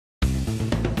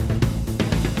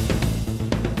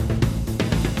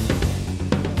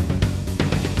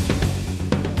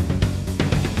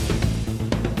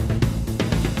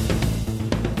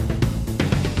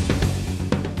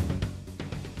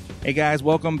Hey guys,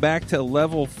 welcome back to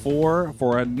Level 4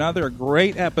 for another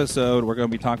great episode. We're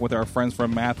going to be talking with our friends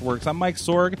from MathWorks. I'm Mike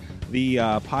Sorg, the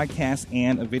podcast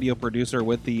and a video producer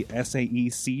with the SAE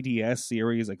CDS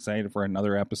series. Excited for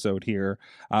another episode here.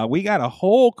 We got a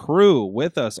whole crew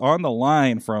with us on the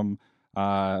line from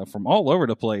all over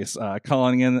the place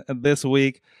calling in this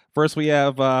week. First, we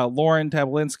have Lauren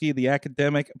Tablinski, the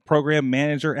academic program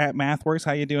manager at MathWorks.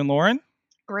 How you doing, Lauren?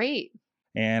 Great.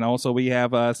 And also we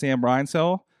have Sam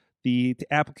Reinsell, the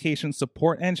application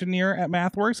support engineer at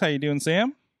MathWorks. How you doing,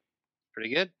 Sam? Pretty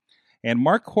good. And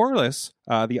Mark Corliss,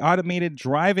 the automated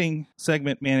driving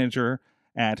segment manager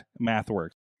at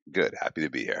MathWorks. Good. Happy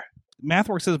to be here.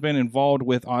 MathWorks has been involved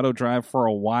with AutoDrive for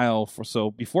a while.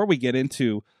 So before we get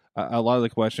into a lot of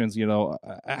the questions,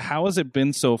 how has it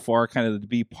been so far kind of to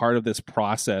be part of this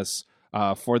process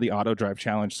for the AutoDrive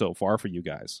challenge so far for you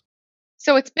guys?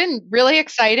 So it's been really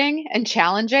exciting and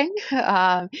challenging.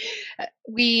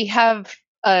 We have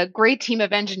a great team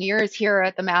of engineers here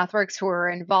at the MathWorks who are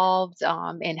involved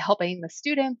in helping the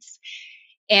students.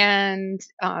 And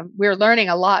we're learning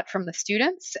a lot from the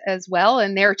students as well.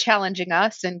 And they're challenging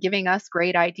us and giving us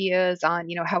great ideas on,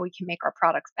 how we can make our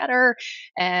products better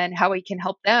and how we can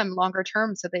help them longer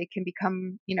term so they can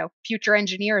become, future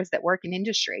engineers that work in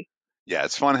industry. Yeah,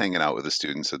 it's fun hanging out with the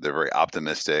students. They're very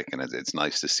optimistic, and it's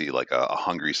nice to see like a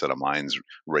hungry set of minds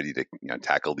ready to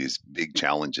tackle these big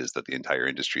challenges that the entire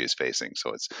industry is facing.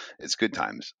 So it's good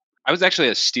times. I was actually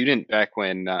a student back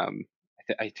when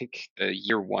I think the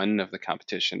year one of the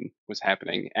competition was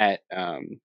happening at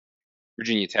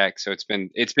Virginia Tech. So it's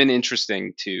been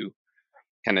interesting to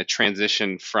kind of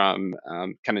transition from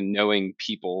kind of knowing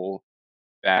people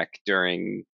back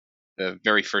during the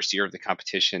very first year of the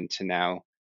competition to now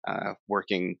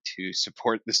working to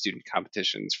support the student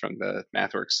competitions from the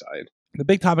MathWorks side. The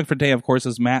big topic for today, of course,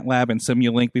 is MATLAB and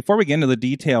Simulink. Before we get into the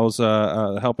details,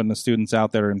 helping the students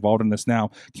out that are involved in this now,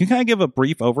 can you kind of give a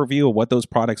brief overview of what those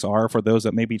products are for those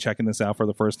that may be checking this out for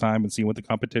the first time and seeing what the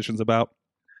competition's about?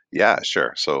 Yeah,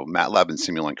 sure. So MATLAB and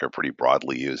Simulink are pretty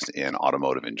broadly used in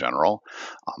automotive in general.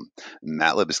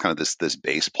 MATLAB is kind of this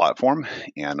base platform,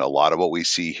 and a lot of what we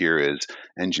see here is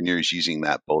engineers using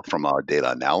that both from a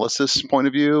data analysis point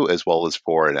of view as well as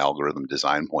for an algorithm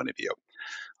design point of view.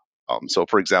 So,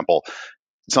 for example,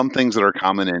 some things that are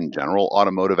common in general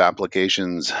automotive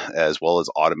applications as well as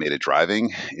automated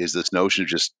driving is this notion of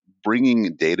just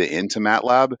bringing data into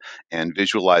MATLAB and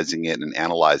visualizing it and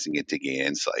analyzing it to gain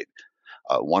insight.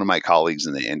 One of my colleagues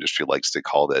in the industry likes to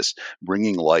call this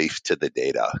bringing life to the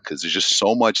data, because there's just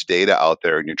so much data out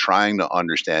there and you're trying to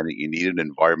understand it. You need an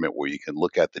environment where you can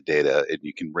look at the data and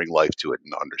you can bring life to it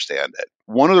and understand it.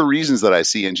 One of the reasons that I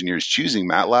see engineers choosing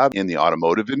MATLAB in the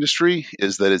automotive industry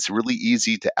is that it's really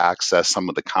easy to access some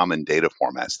of the common data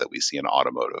formats that we see in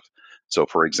automotive. So,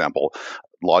 for example,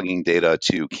 logging data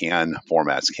to CAN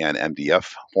formats, CAN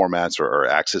MDF formats, or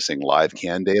accessing live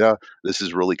CAN data. This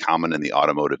is really common in the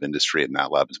automotive industry, and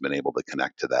MATLAB has been able to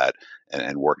connect to that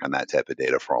and work on that type of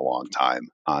data for a long time.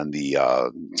 On the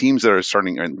teams that are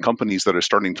starting and companies that are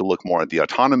starting to look more at the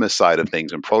autonomous side of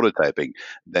things and prototyping,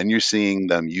 then you're seeing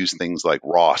them use things like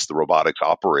ROS, the robotics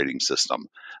operating system.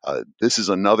 This is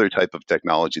another type of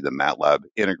technology that MATLAB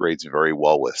integrates very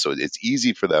well with. So it's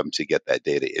easy for them to get that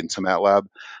data into MATLAB.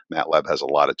 MATLAB has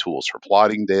a lot of tools for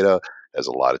plotting data, has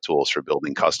a lot of tools for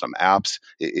building custom apps.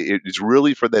 It's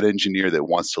really for that engineer that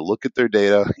wants to look at their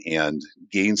data and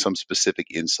gain some specific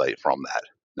insight from that.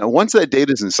 Now, once that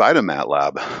data is inside of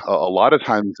MATLAB, a lot of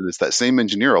times it's that same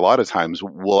engineer, a lot of times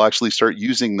will actually start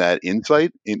using that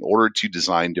insight in order to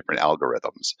design different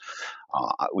algorithms.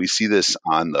 We see this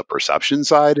on the perception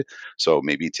side. So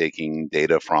maybe taking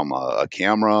data from a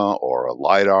camera or a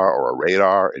LiDAR or a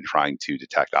radar and trying to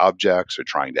detect objects or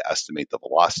trying to estimate the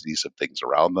velocities of things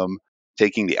around them.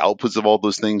 Taking the outputs of all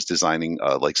those things, designing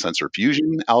like sensor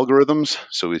fusion algorithms.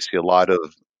 So we see a lot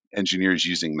of engineers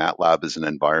using MATLAB as an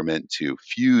environment to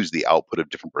fuse the output of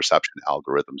different perception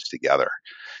algorithms together.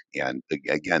 And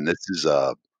again, this is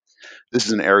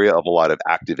an area of a lot of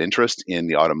active interest in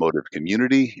the automotive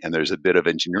community, and there's a bit of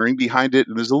engineering behind it,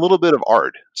 and there's a little bit of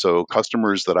art. So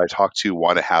customers that I talk to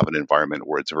want to have an environment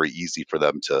where it's very easy for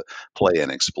them to play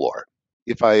and explore.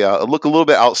 If I look a little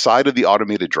bit outside of the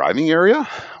automated driving area,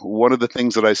 one of the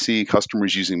things that I see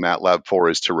customers using MATLAB for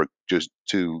is just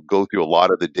to go through a lot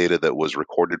of the data that was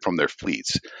recorded from their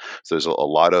fleets. So there's a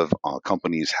lot of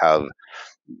companies have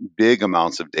big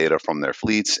amounts of data from their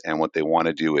fleets, and what they want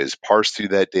to do is parse through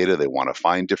that data. They want to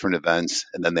find different events,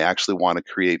 and then they actually want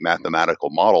to create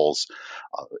mathematical models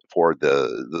for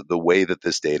the way that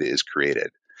this data is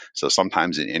created. So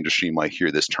sometimes in industry you might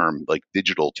hear this term like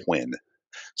digital twin.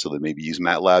 So they maybe use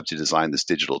MATLAB to design this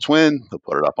digital twin, they'll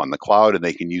put it up on the cloud, and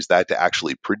they can use that to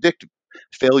actually predict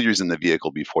failures in the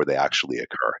vehicle before they actually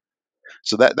occur.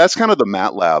 So that's kind of the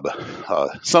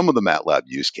MATLAB, some of the MATLAB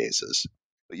use cases.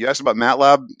 But you asked about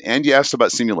MATLAB and you asked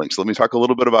about Simulink. So let me talk a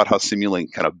little bit about how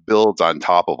Simulink kind of builds on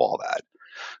top of all that.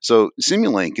 So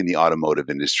Simulink in the automotive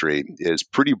industry is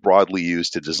pretty broadly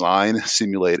used to design,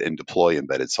 simulate, and deploy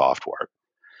embedded software.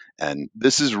 And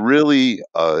this is really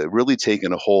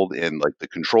taken a hold in like the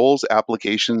controls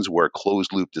applications where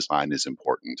closed loop design is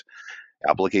important.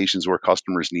 Applications where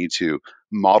customers need to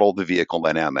model the vehicle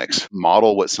dynamics,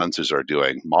 model what sensors are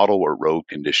doing, model what road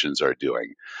conditions are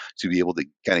doing, to be able to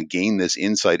kind of gain this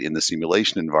insight in the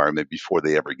simulation environment before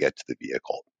they ever get to the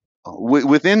vehicle.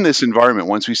 Within this environment,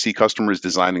 once we see customers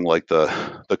designing like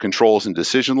the controls and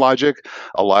decision logic,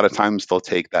 a lot of times they'll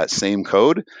take that same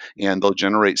code and they'll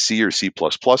generate C or C++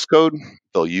 code.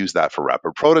 They'll use that for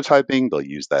rapid prototyping. They'll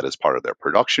use that as part of their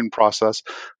production process.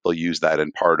 They'll use that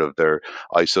in part of their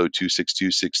ISO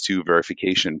 26262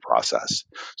 verification process.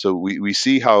 So we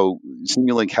see how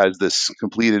Simulink has this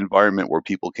complete environment where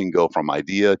people can go from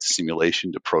idea to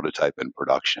simulation to prototype and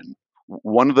production.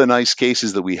 One of the nice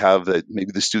cases that we have that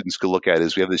maybe the students could look at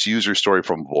is we have this user story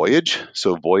from Voyage.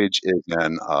 So Voyage is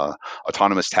an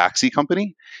autonomous taxi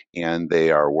company, and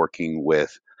they are working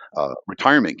with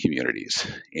retirement communities.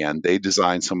 And they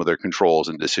designed some of their controls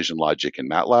and decision logic in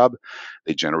MATLAB.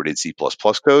 They generated C++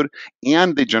 code,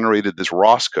 and they generated this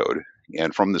ROS code.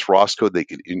 And from this ROS code, they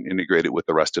can integrate it with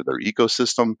the rest of their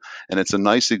ecosystem. And it's a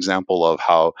nice example of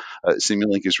how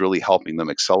Simulink is really helping them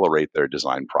accelerate their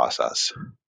design process.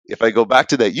 If I go back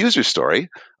to that user story,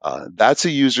 that's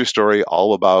a user story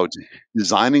all about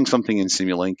designing something in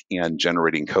Simulink and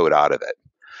generating code out of it.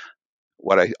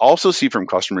 What I also see from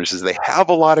customers is they have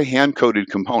a lot of hand-coded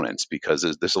components because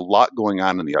there's a lot going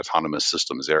on in the autonomous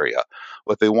systems area.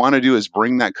 What they want to do is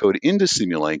bring that code into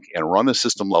Simulink and run a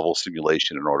system-level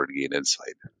simulation in order to gain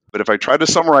insight. But if I try to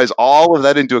summarize all of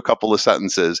that into a couple of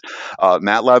sentences,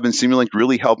 MATLAB and Simulink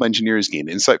really help engineers gain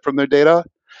insight from their data.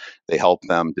 They help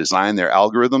them design their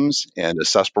algorithms and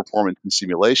assess performance in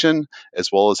simulation,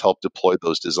 as well as help deploy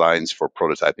those designs for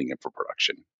prototyping and for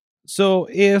production. So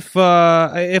if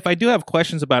I do have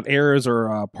questions about errors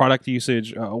or product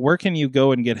usage, where can you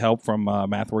go and get help from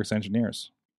MathWorks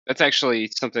engineers? That's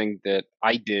actually something that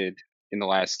I did in the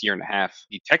last year and a half.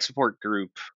 The tech support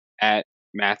group at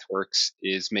MathWorks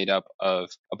is made up of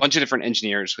a bunch of different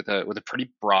engineers with a pretty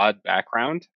broad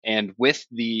background, and with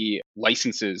the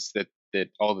licenses that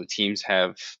all the teams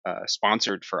have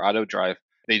sponsored for AutoDrive,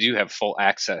 they do have full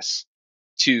access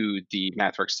to the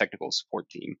MathWorks technical support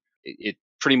team. It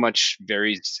pretty much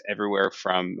varies everywhere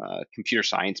from computer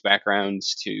science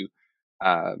backgrounds to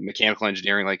mechanical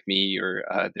engineering like me,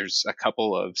 or there's a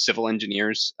couple of civil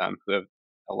engineers who have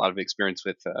a lot of experience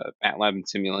with MATLAB and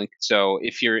Simulink. So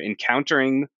if you're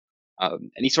encountering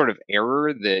any sort of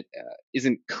error that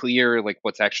isn't clear, like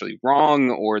what's actually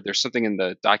wrong, or there's something in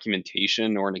the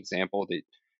documentation or an example that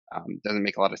doesn't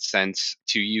make a lot of sense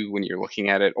to you when you're looking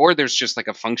at it, or there's just like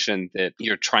a function that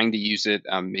you're trying to use it,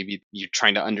 maybe you're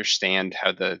trying to understand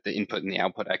how the input and the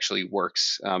output actually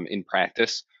works in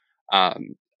practice.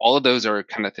 All of those are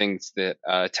kind of things that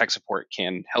tech support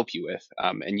can help you with,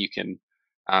 and you can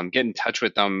get in touch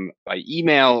with them by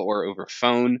email or over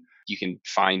phone. You can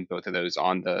find both of those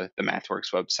on the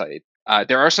MathWorks website.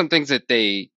 There are some things that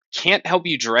they can't help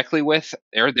you directly with.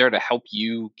 They're there to help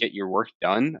you get your work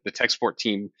done. The tech support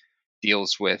team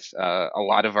deals with a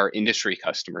lot of our industry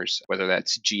customers, whether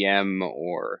that's GM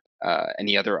or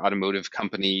any other automotive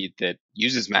company that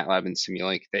uses MATLAB and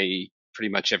Simulink. They pretty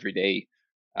much every day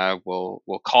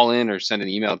will call in or send an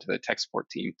email to the tech support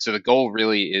team. So the goal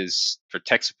really is for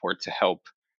tech support to help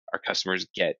our customers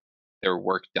get their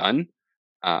work done.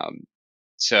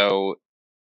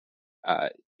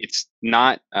 It's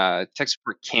not tech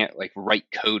support can't like write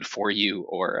code for you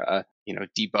or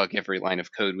debug every line of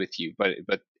code with you,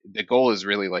 but the goal is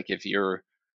really like if you're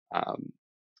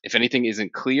if anything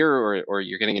isn't clear or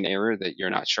you're getting an error that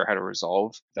you're not sure how to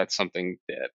resolve, that's something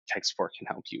that tech support can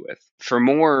help you with. For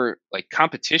more like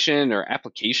competition or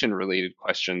application related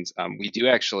questions, we do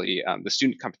actually, the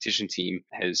student competition team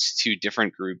has two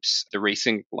different groups, the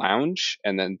Racing Lounge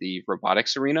and then the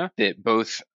Robotics Arena, that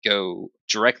both go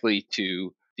directly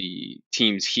to the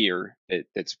teams here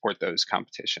that support those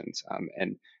competitions.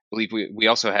 And I believe we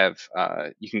also have,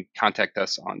 you can contact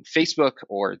us on Facebook,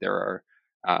 or there are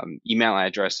email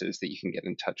addresses that you can get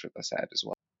in touch with us at as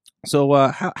well. So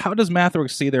how does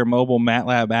MathWorks see their mobile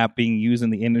MATLAB app being used in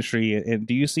the industry? And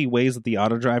do you see ways that the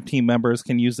AutoDrive team members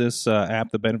can use this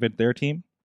app to benefit their team?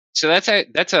 So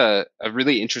that's a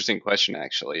really interesting question,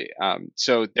 actually.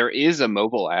 So there is a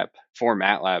mobile app for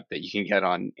MATLAB that you can get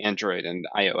on Android and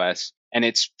iOS, and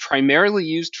it's primarily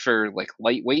used for like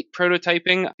lightweight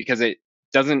prototyping because it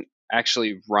doesn't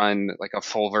actually run like a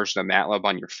full version of MATLAB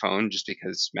on your phone, just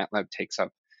because MATLAB takes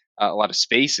up a lot of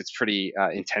space. It's pretty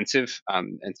intensive,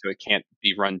 and so it can't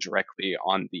be run directly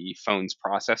on the phone's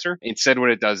processor. Instead,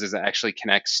 what it does is it actually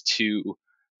connects to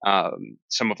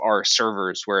some of our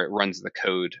servers where it runs the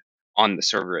code on the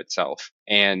server itself.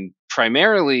 And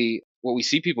primarily, what we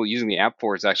see people using the app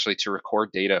for is actually to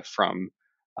record data from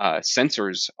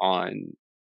sensors on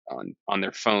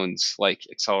their phones, like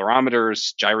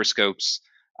accelerometers, gyroscopes,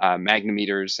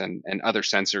 magnetometers, and other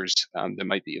sensors that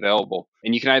might be available.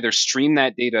 And you can either stream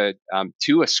that data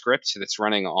to a script that's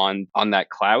running on that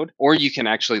cloud, or you can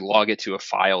actually log it to a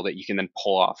file that you can then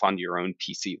pull off onto your own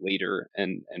PC later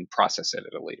and process it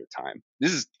at a later time.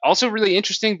 This is also really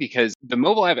interesting because the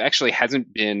mobile app actually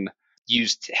hasn't been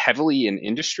used heavily in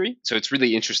industry. So it's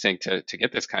really interesting to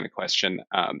get this kind of question.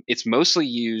 It's mostly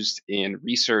used in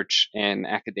research and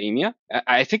academia.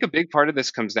 I think a big part of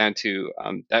this comes down to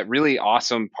that really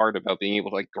awesome part about being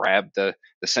able to like grab the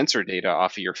sensor data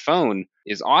off of your phone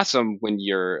is awesome when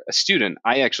you're a student.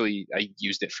 I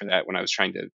used it for that when I was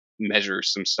trying to measure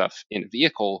some stuff in a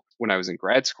vehicle when I was in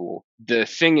grad school. The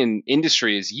thing in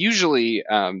industry is usually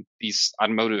these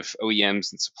automotive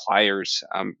OEMs and suppliers,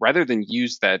 rather than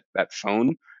use that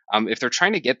phone, if they're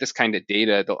trying to get this kind of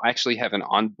data, they'll actually have an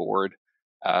onboard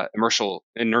inertial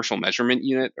measurement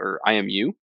unit, or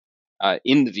IMU,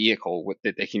 in the vehicle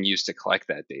that they can use to collect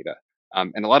that data.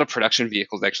 And a lot of production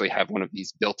vehicles actually have one of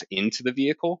these built into the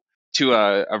vehicle. To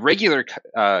a regular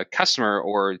customer,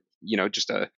 or just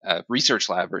a research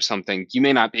lab or something, you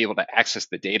may not be able to access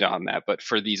the data on that. But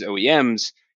for these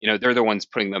OEMs, they're the ones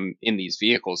putting them in these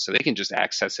vehicles, so they can just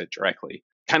access it directly.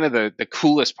 Kind of the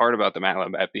coolest part about the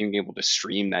MATLAB app, being able to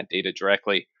stream that data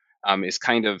directly, is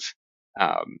kind of,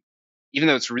 even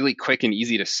though it's really quick and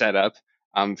easy to set up,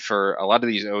 for a lot of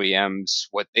these OEMs,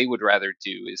 what they would rather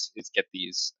do is get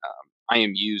these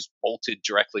IMUs bolted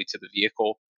directly to the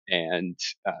vehicle and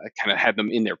kind of have them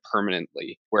in there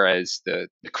permanently. Whereas the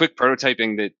quick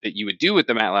prototyping that you would do with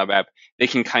the MATLAB app, they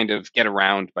can kind of get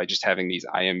around by just having these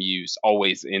IMUs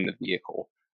always in the vehicle,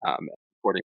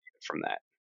 recording from that.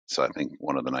 So I think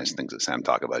one of the nice things that Sam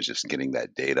talked about is just getting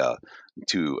that data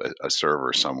to a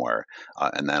server somewhere,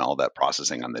 and then all that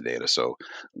processing on the data. So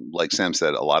like Sam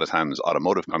said, a lot of times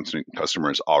automotive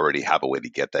customers already have a way to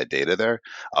get that data there,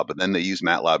 but then they use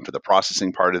MATLAB for the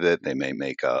processing part of it. They may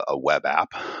make a web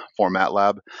app for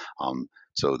MATLAB.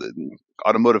 So the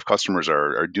automotive customers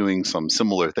are doing some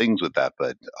similar things with that,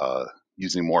 but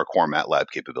using more core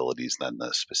MATLAB capabilities than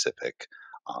the specific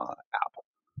app.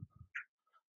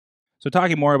 So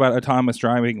talking more about autonomous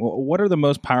driving, what are the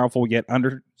most powerful yet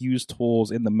underused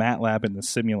tools in the MATLAB and the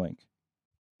Simulink?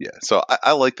 Yeah, so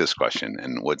I like this question.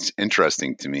 And what's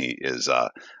interesting to me is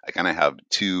I kind of have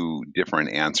two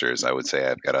different answers. I would say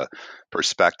I've got a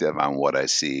perspective on what I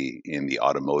see in the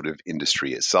automotive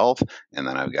industry itself. And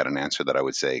then I've got an answer that I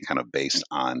would say kind of based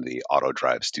on the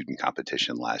AutoDrive student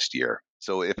competition last year.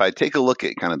 So if I take a look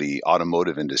at kind of the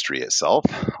automotive industry itself,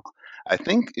 I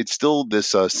think it's still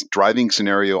this driving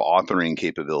scenario authoring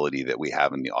capability that we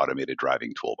have in the automated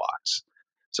driving toolbox.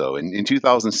 So in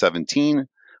 2017,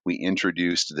 we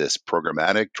introduced this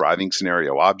programmatic driving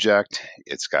scenario object.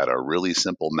 It's got a really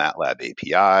simple MATLAB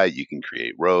API. You can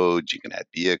create roads, you can add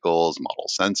vehicles, model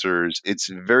sensors. It's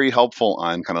very helpful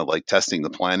on kind of like testing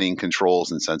the planning,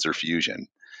 controls, and sensor fusion.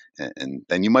 And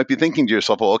then you might be thinking to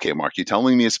yourself, well, okay, Mark, you're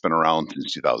telling me it's been around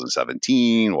since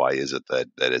 2017. Why is it that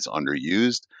it's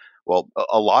underused? Well,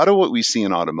 a lot of what we see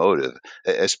in automotive,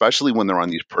 especially when they're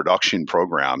on these production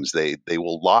programs, they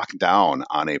will lock down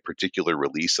on a particular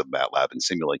release of MATLAB and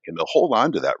Simulink, and they'll hold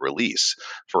on to that release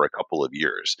for a couple of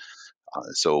years.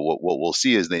 So what we'll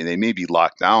see is they may be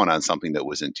locked down on something that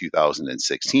was in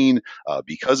 2016.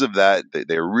 Because of that,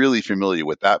 they're really familiar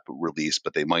with that release,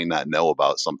 but they might not know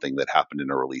about something that happened in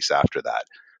a release after that.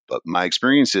 But my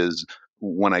experience is,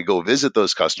 when I go visit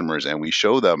those customers and we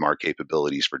show them our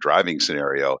capabilities for driving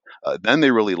scenario, then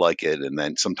they really like it. And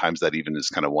then sometimes that even is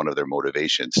kind of one of their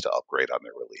motivations to upgrade on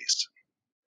their release.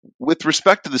 With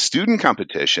respect to the student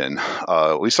competition,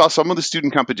 we saw some of the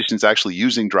student competitions actually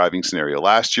using driving scenario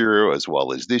last year as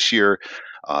well as this year.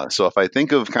 So if I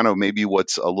think of kind of maybe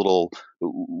what's a little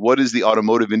what is the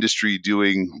automotive industry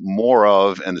doing more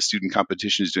of and the student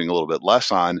competition is doing a little bit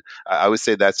less on? I would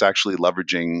say that's actually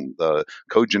leveraging the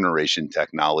code generation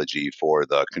technology for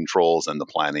the controls and the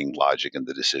planning logic and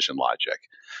the decision logic.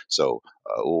 So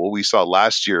what we saw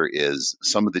last year is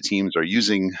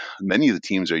many of the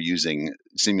teams are using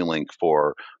Simulink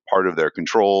for part of their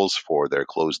controls, for their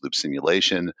closed loop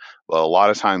simulation. But a lot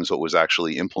of times what was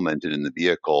actually implemented in the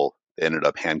vehicle, they ended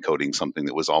up hand coding something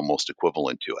that was almost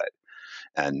equivalent to it.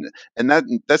 And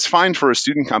that's fine for a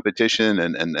student competition,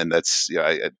 and that's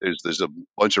there's a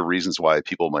bunch of reasons why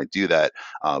people might do that.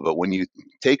 But when you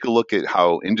take a look at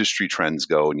how industry trends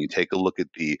go, and you take a look at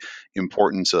the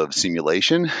importance of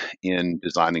simulation in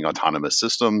designing autonomous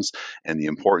systems, and the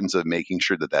importance of making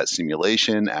sure that that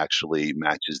simulation actually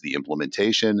matches the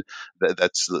implementation,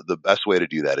 that's the best way to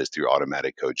do that is through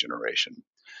automatic code generation.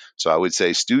 So I would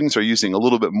say students are using a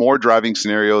little bit more driving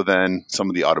scenario than some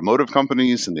of the automotive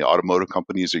companies, and the automotive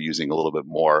companies are using a little bit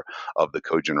more of the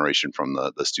code generation from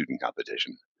the student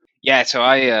competition. Yeah, so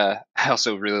I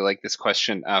also really like this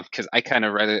question because I kind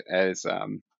of read it as a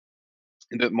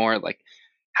bit more like,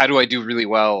 how do I do really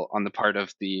well on the part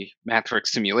of the MathWorks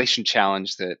simulation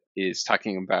challenge that is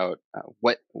talking about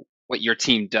what your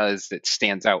team does that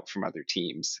stands out from other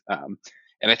teams.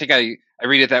 And I think I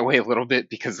read it that way a little bit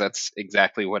because that's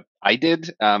exactly what I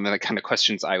did, and the kind of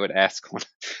questions I would ask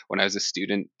when I was a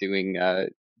student doing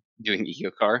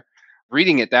EcoCar.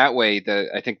 Reading it that way,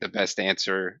 I think the best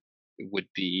answer would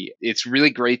be, it's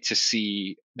really great to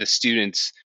see the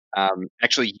students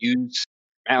actually use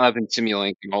MATLAB and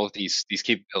Simulink and all of these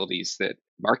capabilities that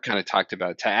Mark kind of talked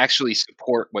about to actually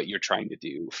support what you're trying to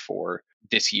do for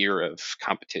this year of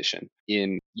competition.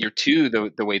 In year two,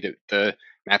 the way that the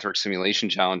MathWorks Simulation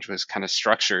Challenge was kind of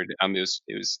structured,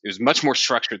 it was much more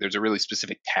structured. There's a really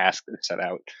specific task that's set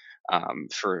out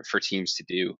for teams to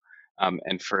do,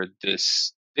 and for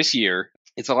this year,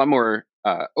 it's a lot more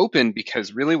open,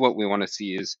 because really what we want to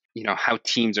see is how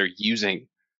teams are using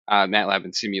MATLAB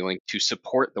and Simulink to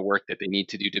support the work that they need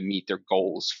to do to meet their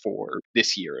goals for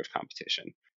this year of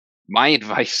competition. My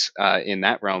advice in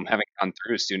that realm, having gone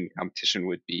through a student competition,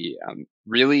 would be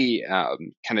really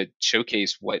kind of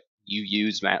showcase what you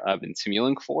use MATLAB and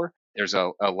Simulink for. There's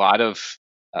a lot of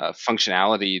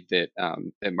functionality that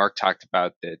Mark talked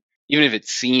about that, even if it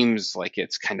seems like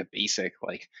it's kind of basic,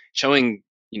 like showing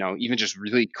even just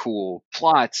really cool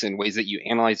plots and ways that you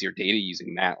analyze your data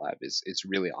using MATLAB is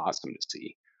really awesome to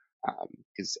see,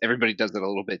 because everybody does it a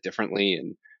little bit differently,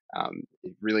 and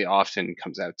it really often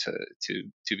comes out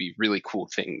to be really cool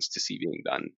things to see being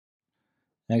done.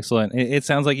 Excellent. It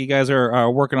sounds like you guys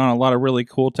are working on a lot of really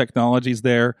cool technologies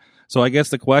there. So I guess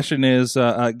the question is,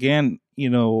 again,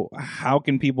 how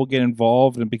can people get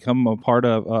involved and become a part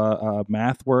of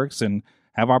MathWorks and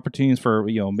have opportunities for,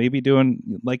 maybe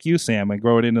doing like you, Sam, and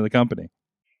grow it into the company?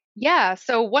 Yeah,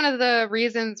 so one of the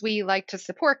reasons we like to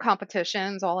support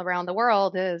competitions all around the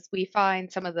world is we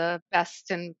find some of the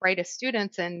best and brightest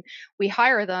students and we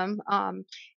hire them.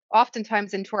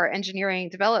 Oftentimes into our engineering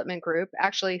development group.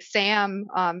 Actually, Sam,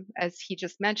 as he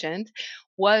just mentioned,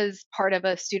 was part of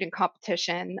a student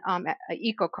competition at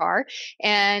EcoCar,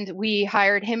 and we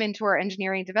hired him into our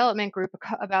engineering development group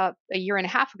about a year and a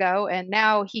half ago, and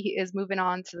now he is moving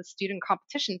on to the student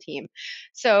competition team.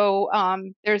 So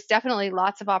there's definitely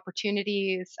lots of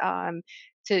opportunities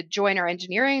to join our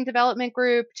engineering development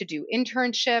group, to do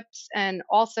internships, and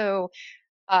also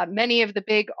many of the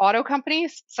big auto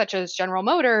companies, such as General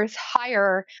Motors,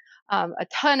 hire a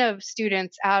ton of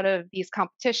students out of these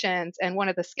competitions. And one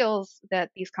of the skills that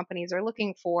these companies are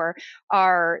looking for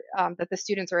are that the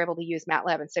students are able to use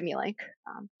MATLAB and Simulink.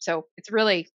 So it's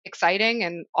really exciting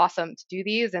and awesome to do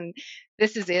these. And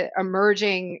this is an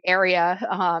emerging area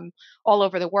all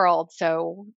over the world.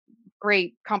 So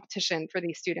great competition for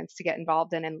these students to get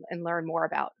involved in and learn more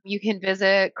about. You can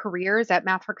visit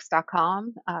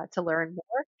careers@mathworks.com to learn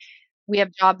more. We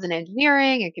have jobs in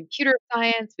engineering and computer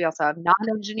science. We also have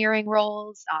non-engineering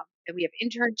roles. And we have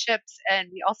internships, and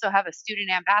we also have a student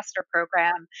ambassador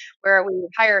program where we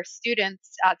hire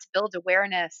students to build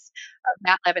awareness of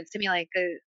MATLAB and Simulink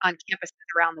on campuses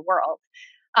around the world.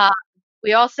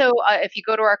 We also, if you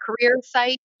go to our careers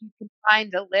site, you can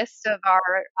find a list of our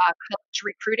college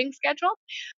recruiting schedule.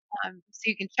 So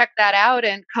you can check that out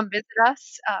and come visit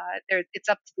us. It's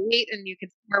up to date, and you can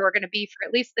see where we're going to be for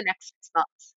at least the next 6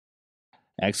 months.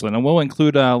 Excellent. And we'll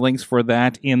include links for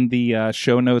that in the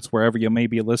show notes wherever you may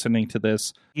be listening to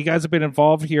this. You guys have been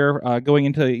involved here going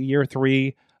into year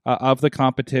 3 of the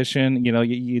competition.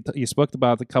 You spoke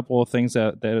about a couple of things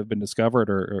that have been discovered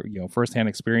or firsthand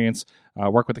experience,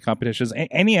 work with the competitions.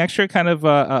 Any extra kind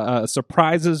of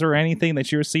surprises or anything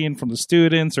that you're seeing from the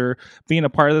students or being a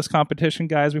part of this competition,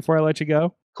 guys, before I let you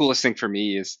go? Coolest thing for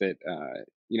me is that,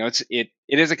 it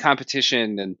is a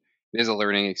competition and it is a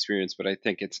learning experience, but I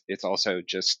think it's also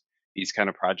just these kind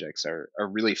of projects are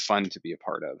really fun to be a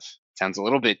part of. Sounds a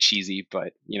little bit cheesy,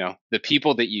 but the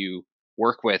people that you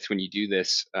work with when you do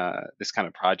this kind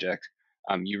of project,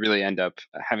 you really end up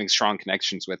having strong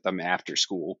connections with them after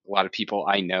school. A lot of people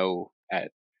I know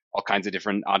at all kinds of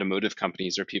different automotive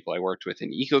companies are people I worked with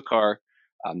in EcoCar.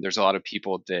 There's a lot of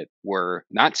people that were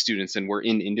not students and were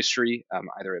in industry,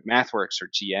 either at MathWorks or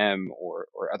GM or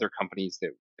other companies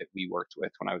that we worked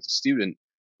with when I was a student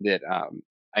that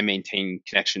I maintain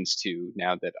connections to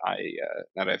now that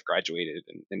I've graduated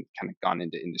and kind of gone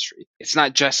into industry. It's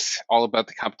not just all about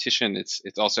the competition. It's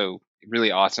also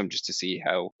really awesome just to see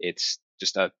how it's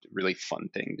just a really fun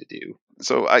thing to do.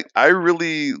 So I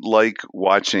really like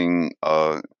watching.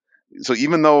 So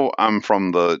even though I'm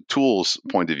from the tools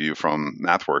point of view from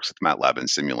MathWorks with MATLAB and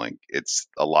Simulink, it's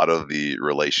a lot of the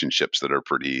relationships that are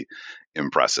pretty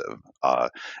impressive.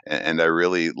 And I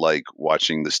really like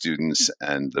watching the students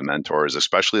and the mentors,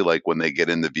 especially like when they get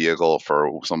in the vehicle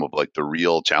for some of like the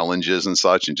real challenges and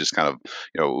such, and just kind of,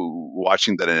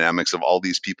 watching the dynamics of all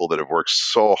these people that have worked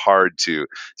so hard to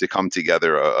come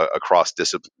together across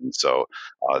disciplines. So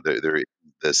there is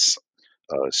this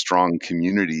strong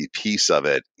community piece of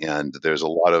it, and there's a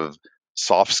lot of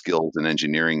soft skills in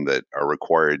engineering that are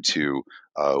required to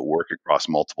work across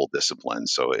multiple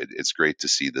disciplines. So it's great to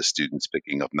see the students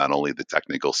picking up not only the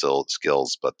technical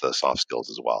skills, but the soft skills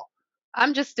as well.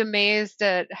 I'm just amazed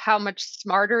at how much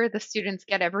smarter the students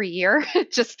get every year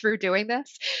just through doing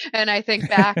this. And I think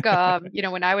back,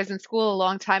 when I was in school a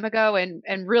long time ago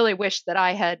and really wish that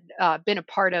I had been a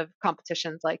part of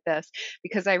competitions like this,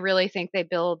 because I really think they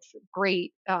build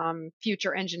great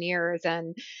future engineers,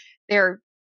 and they're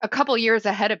a couple years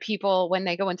ahead of people when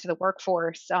they go into the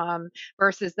workforce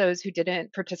versus those who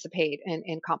didn't participate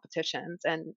in competitions.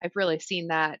 And I've really seen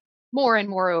that more and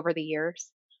more over the years.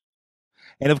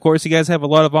 And of course, you guys have a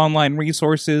lot of online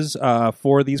resources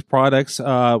for these products.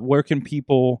 Where can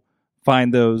people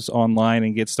find those online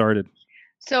and get started?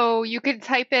 So you could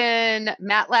type in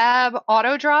MATLAB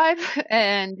AutoDrive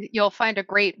and you'll find a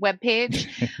great webpage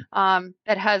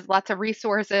that has lots of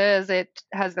resources. It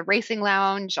has the racing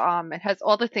lounge. It has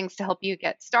all the things to help you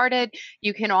get started.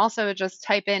 You can also just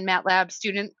type in MATLAB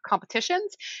student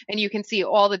competitions and you can see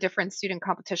all the different student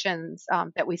competitions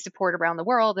that we support around the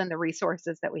world and the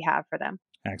resources that we have for them.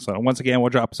 Excellent. Once again, we'll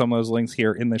drop some of those links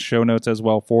here in the show notes as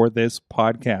well for this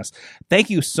podcast. Thank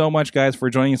you so much, guys,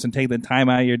 for joining us and taking the time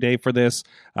out of your day for this.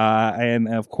 And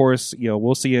of course,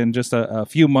 we'll see you in just a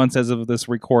few months as of this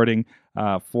recording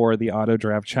for the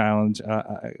AutoDrive Challenge.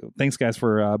 Thanks, guys,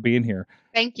 for being here.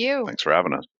 Thank you. Thanks for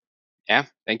having us. Yeah,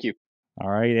 thank you. All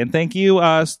right. And thank you,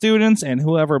 students, and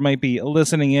whoever might be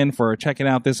listening in for checking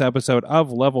out this episode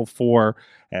of Level 4.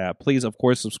 Please, of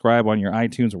course, subscribe on your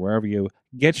iTunes or wherever you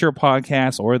get your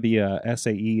podcasts, or the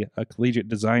SAE Collegiate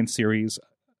Design Series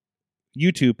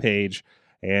YouTube page,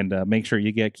 and make sure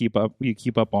you keep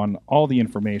up on all the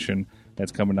information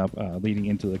that's coming up leading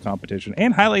into the competition,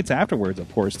 and highlights afterwards, of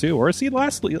course, too, or see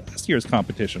last year's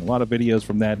competition. A lot of videos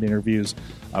from that and interviews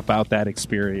about that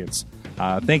experience.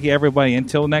 Thank you, everybody.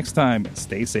 Until next time,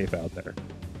 stay safe out there.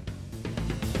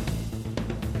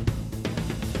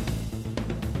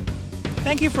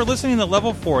 Thank you for listening to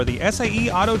Level 4, the SAE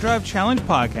AutoDrive Challenge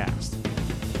podcast.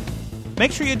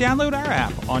 Make sure you download our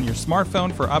app on your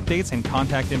smartphone for updates and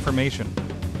contact information.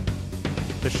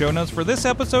 The show notes for this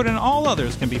episode and all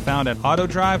others can be found at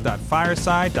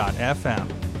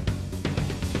autodrive.fireside.fm.